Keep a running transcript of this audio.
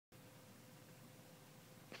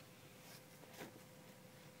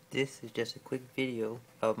This is just a quick video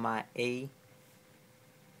of my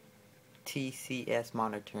ATCS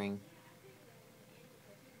monitoring.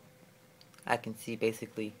 I can see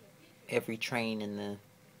basically every train in the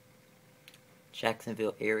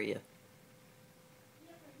Jacksonville area.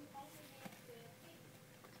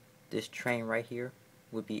 This train right here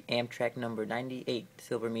would be Amtrak number 98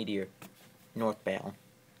 Silver Meteor, northbound.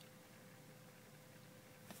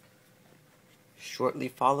 Shortly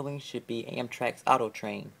following should be Amtrak's Auto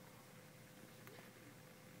Train.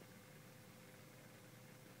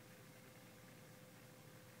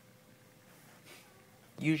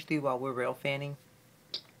 Usually while we're rail fanning,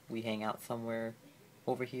 we hang out somewhere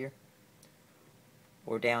over here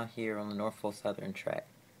or down here on the Norfolk Southern track.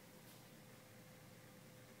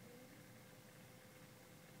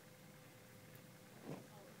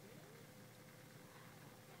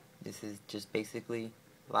 This is just basically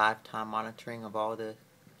live time monitoring of all the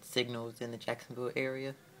signals in the Jacksonville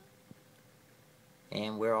area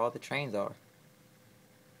and where all the trains are.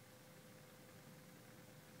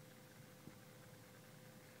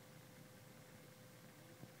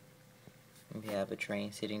 We have a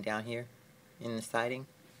train sitting down here in the siding,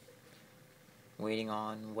 waiting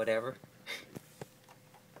on whatever.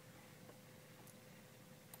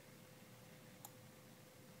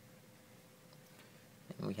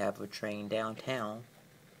 And we have a train downtown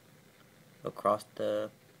across the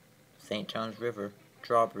St. Johns River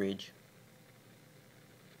drawbridge.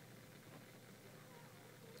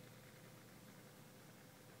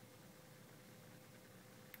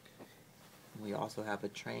 We also have a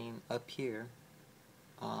train up here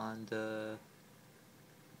on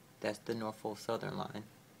that's the Norfolk Southern line.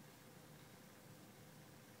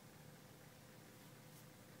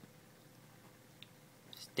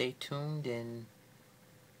 Stay tuned, and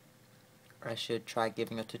I should try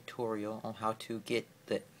giving a tutorial on how to get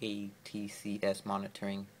the ATCS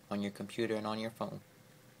monitoring on your computer and on your phone.